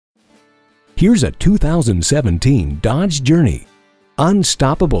Here's a 2017 Dodge Journey.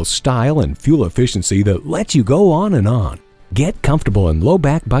 Unstoppable style and fuel efficiency that lets you go on and on. Get comfortable in low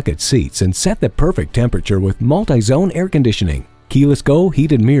back bucket seats and set the perfect temperature with multi-zone air conditioning. Keyless go,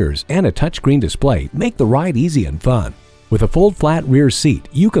 heated mirrors, and a touchscreen display make the ride easy and fun. With a fold flat rear seat,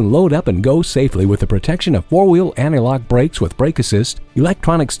 you can load up and go safely with the protection of 4-wheel anti-lock brakes with brake assist,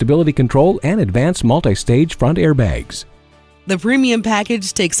 electronic stability control, and advanced multi-stage front airbags. The premium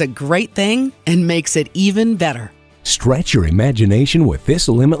package takes a great thing and makes it even better. Stretch your imagination with this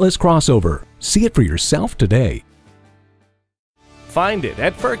limitless crossover. See it for yourself today. Find it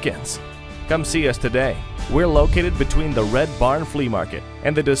at Firkins. Come see us today. We're located between the Red Barn Flea Market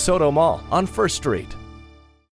and the DeSoto Mall on 1st Street.